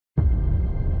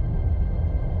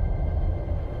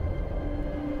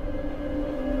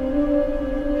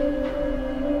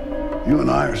You and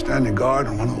I are standing guard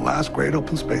in one of the last great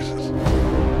open spaces.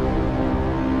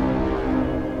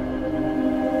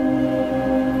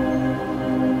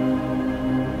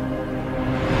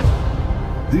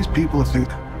 These people think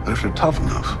that if they're tough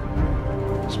enough,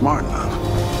 smart enough,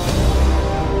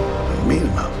 and mean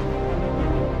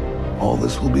enough, all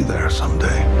this will be there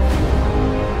someday.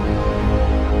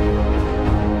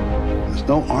 There's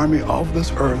no army of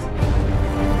this earth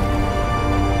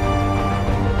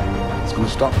that's going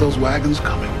to stop those wagons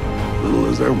coming, little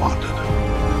as they're wanted.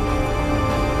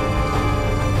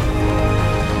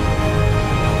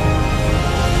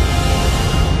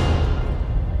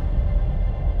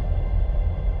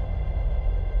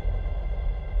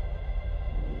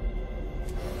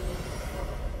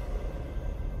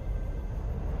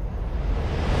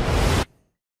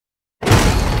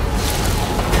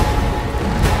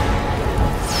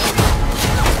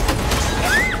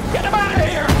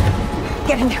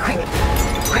 Get in there, quick.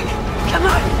 Quick. Come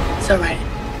on. It's all right.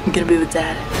 I'm gonna be with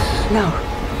Dad. No.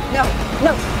 No.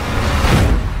 No.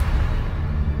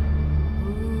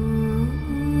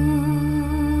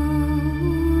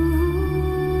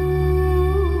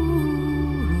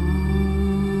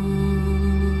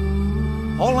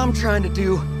 All I'm trying to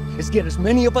do is get as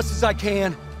many of us as I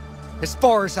can, as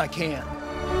far as I can.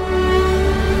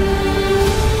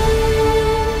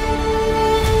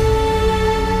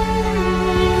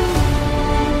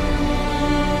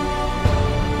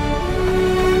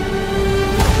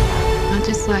 I'd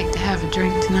just like to have a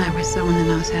drink tonight with someone that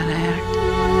knows how to act.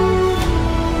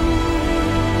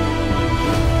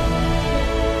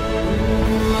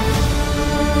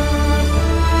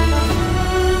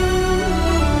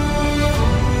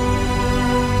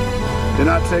 You're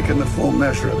not taking the full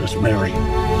measure of this, Mary. I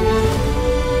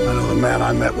know the man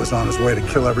I met was on his way to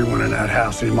kill everyone in that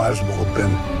house. He might as well have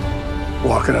been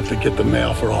walking up to get the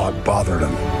mail for all it bothered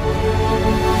him.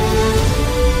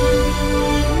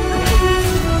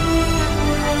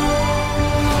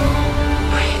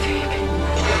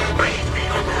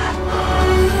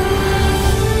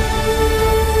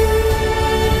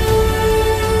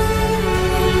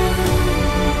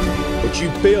 What you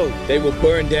build, they will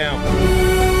burn down.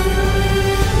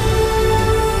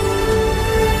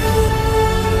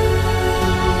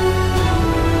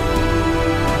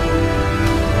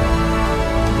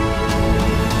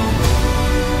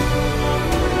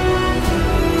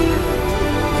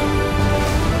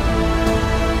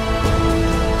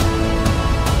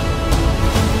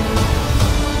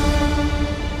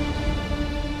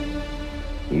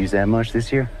 You use that much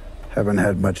this year? Haven't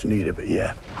had much need of it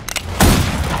yet.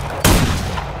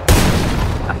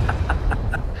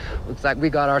 Looks like we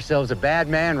got ourselves a bad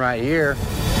man right here.